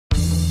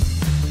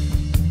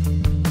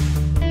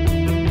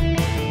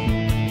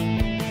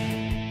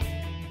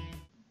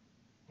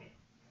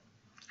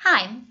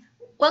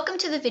Welcome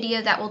to the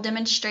video that will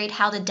demonstrate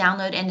how to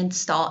download and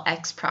install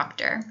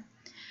Xproctor.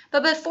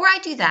 But before I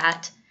do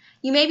that,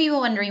 you may be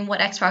wondering what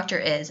Xproctor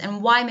is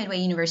and why Midway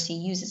University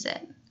uses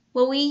it.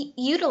 Well, we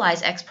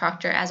utilize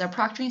Xproctor as our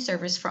proctoring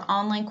service for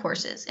online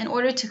courses in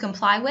order to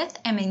comply with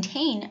and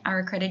maintain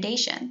our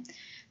accreditation.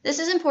 This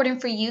is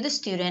important for you, the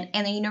student,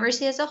 and the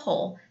university as a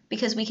whole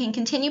because we can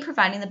continue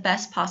providing the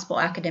best possible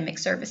academic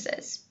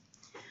services.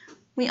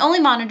 We only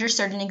monitor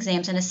certain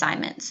exams and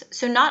assignments,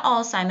 so not all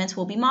assignments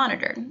will be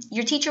monitored.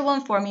 Your teacher will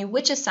inform you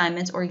which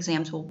assignments or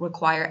exams will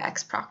require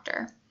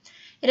Xproctor.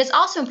 It is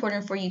also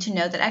important for you to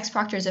know that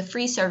Xproctor is a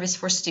free service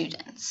for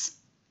students.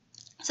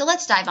 So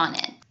let's dive on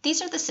in.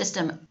 These are the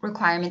system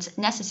requirements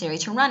necessary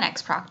to run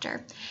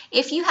Xproctor.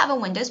 If you have a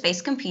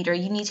Windows-based computer,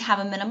 you need to have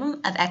a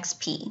minimum of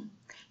XP.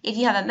 If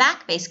you have a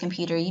Mac-based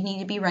computer, you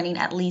need to be running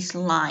at least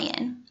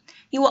Lion.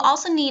 You will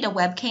also need a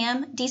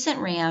webcam, decent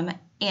RAM,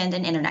 and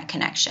an internet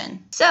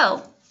connection.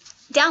 So,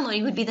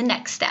 downloading would be the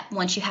next step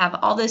once you have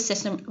all those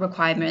system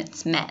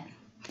requirements met.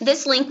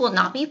 This link will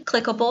not be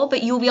clickable,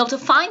 but you will be able to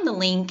find the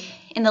link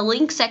in the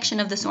link section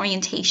of this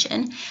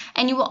orientation,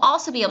 and you will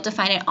also be able to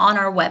find it on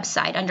our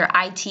website under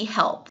IT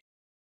Help.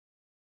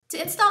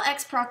 To install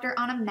Xproctor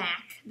on a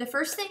Mac, the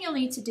first thing you'll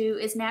need to do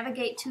is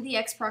navigate to the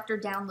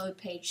Xproctor download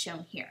page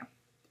shown here.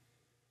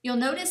 You'll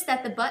notice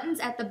that the buttons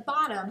at the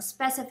bottom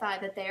specify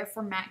that they are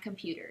for Mac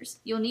computers.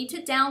 You'll need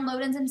to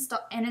download and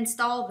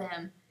install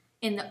them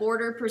in the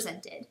order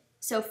presented.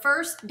 So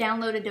first,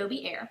 download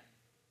Adobe Air.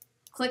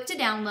 Click to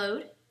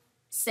download,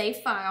 save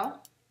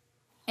file,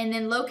 and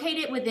then locate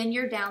it within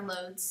your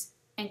downloads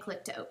and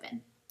click to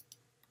open.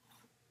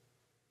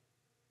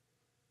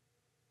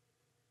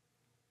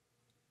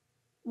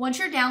 Once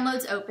your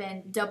download's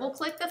open,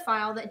 double-click the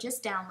file that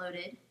just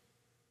downloaded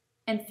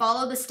and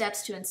follow the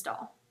steps to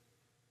install.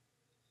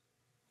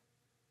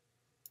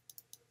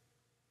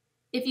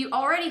 If you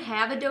already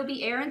have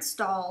Adobe Air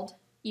installed,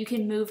 you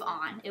can move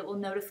on. It will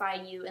notify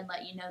you and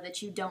let you know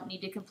that you don't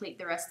need to complete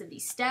the rest of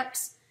these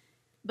steps.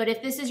 But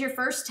if this is your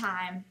first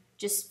time,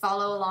 just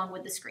follow along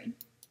with the screen.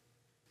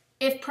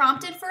 If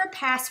prompted for a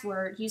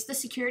password, use the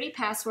security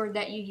password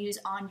that you use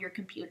on your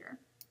computer.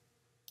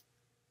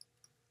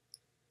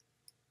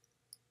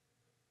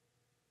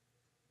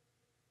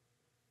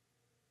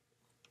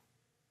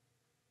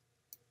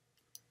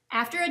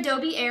 After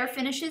Adobe Air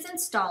finishes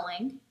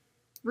installing,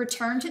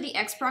 return to the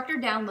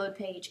Xproctor download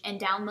page and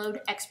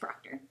download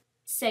Xproctor.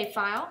 Save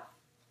file.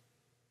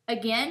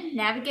 Again,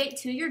 navigate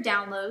to your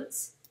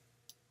downloads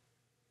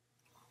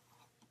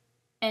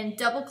and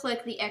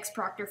double-click the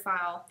Xproctor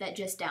file that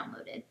just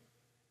downloaded.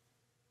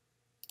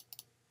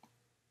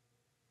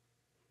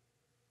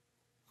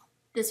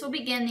 This will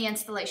begin the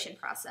installation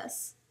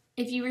process.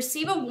 If you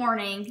receive a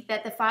warning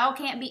that the file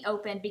can't be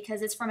opened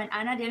because it's from an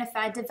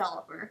unidentified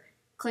developer,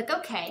 click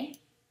OK.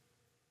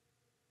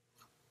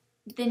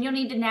 Then you'll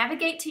need to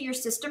navigate to your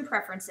system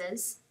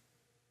preferences,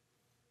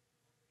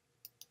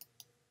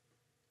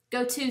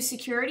 go to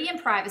Security and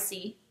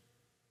Privacy,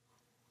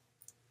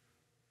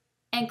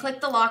 and click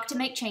the lock to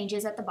make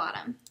changes at the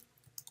bottom.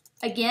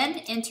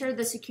 Again, enter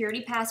the security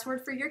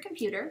password for your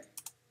computer,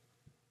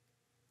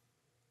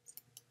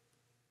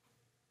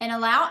 and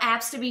allow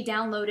apps to be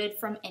downloaded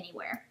from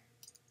anywhere.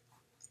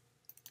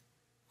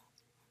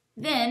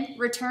 Then,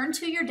 return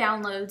to your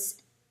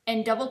downloads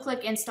and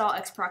double-click Install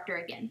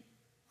Xproctor again.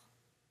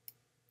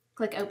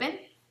 Click Open,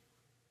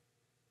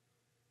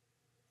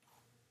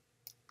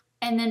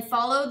 and then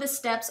follow the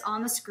steps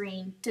on the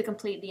screen to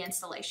complete the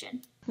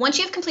installation. Once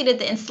you have completed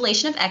the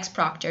installation of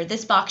Xproctor,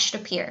 this box should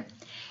appear.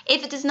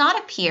 If it does not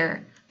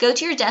appear, go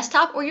to your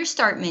desktop or your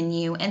Start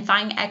menu and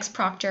find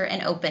Xproctor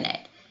and open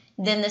it.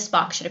 Then this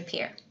box should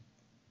appear.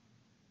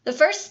 The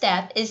first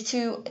step is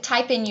to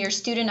type in your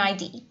student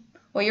ID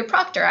or your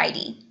Proctor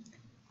ID.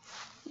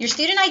 Your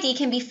student ID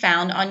can be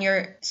found on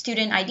your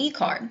student ID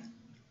card.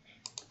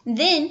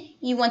 Then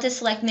you want to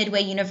select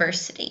Midway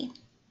University.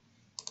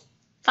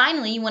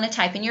 Finally, you want to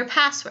type in your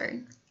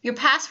password. Your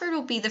password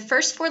will be the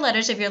first 4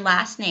 letters of your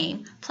last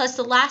name plus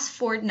the last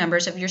 4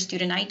 numbers of your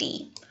student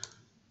ID.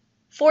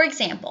 For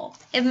example,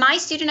 if my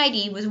student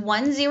ID was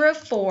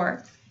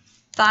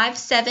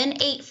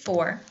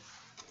 1045784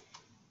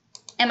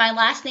 and my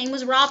last name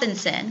was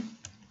Robinson,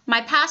 my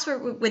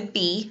password would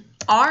be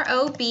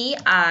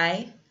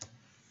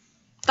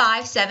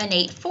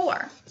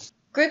ROBI5784.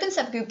 Group and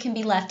subgroup can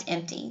be left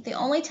empty. The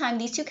only time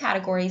these 2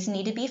 categories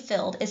need to be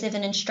filled is if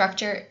an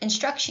instructor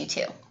instructs you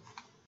to.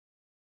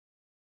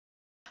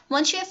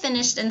 Once you have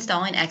finished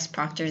installing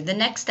Xproctor, the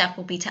next step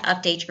will be to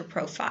update your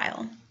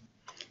profile.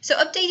 So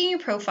updating your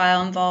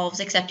profile involves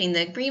accepting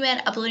the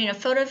agreement, uploading a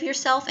photo of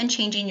yourself, and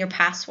changing your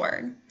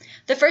password.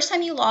 The first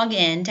time you log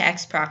in to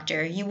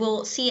Xproctor, you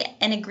will see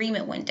an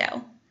agreement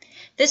window.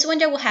 This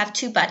window will have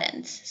 2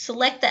 buttons.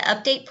 Select the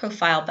Update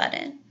Profile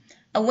button.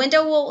 A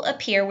window will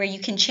appear where you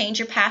can change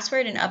your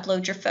password and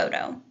upload your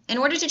photo. In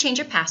order to change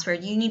your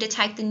password, you need to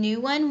type the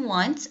new one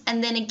once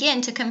and then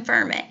again to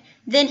confirm it.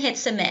 Then hit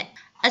Submit.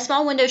 A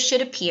small window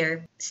should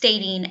appear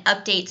stating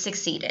Update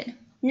Succeeded.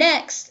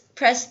 Next,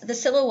 press the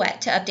silhouette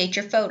to update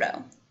your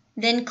photo.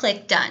 Then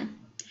click Done.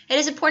 It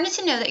is important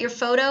to know that your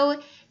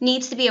photo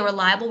needs to be a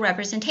reliable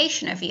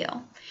representation of you.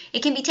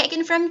 It can be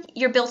taken from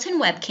your built-in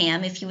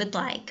webcam if you would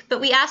like,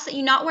 but we ask that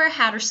you not wear a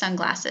hat or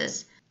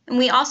sunglasses. And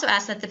we also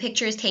ask that the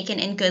picture is taken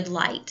in good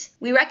light.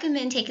 We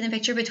recommend taking the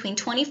picture between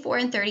 24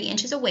 and 30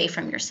 inches away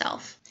from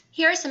yourself.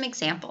 Here are some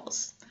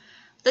examples.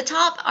 The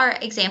top are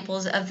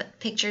examples of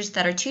pictures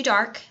that are too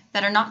dark,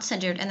 that are not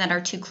centered, and that are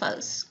too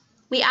close.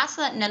 We ask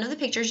that none of the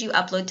pictures you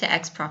upload to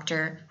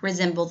Xproctor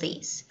resemble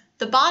these.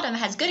 The bottom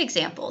has good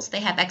examples.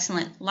 They have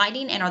excellent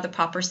lighting and are the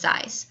proper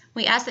size.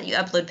 We ask that you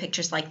upload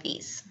pictures like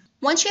these.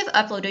 Once you have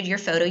uploaded your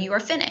photo, you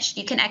are finished.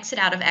 You can exit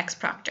out of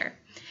Xproctor.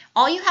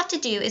 All you have to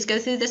do is go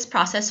through this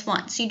process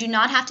once. You do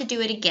not have to do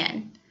it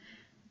again.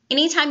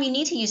 Anytime you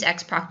need to use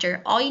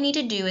Xproctor, all you need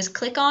to do is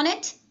click on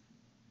it,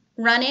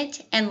 run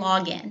it, and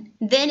log in.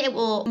 Then it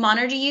will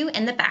monitor you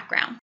in the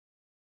background.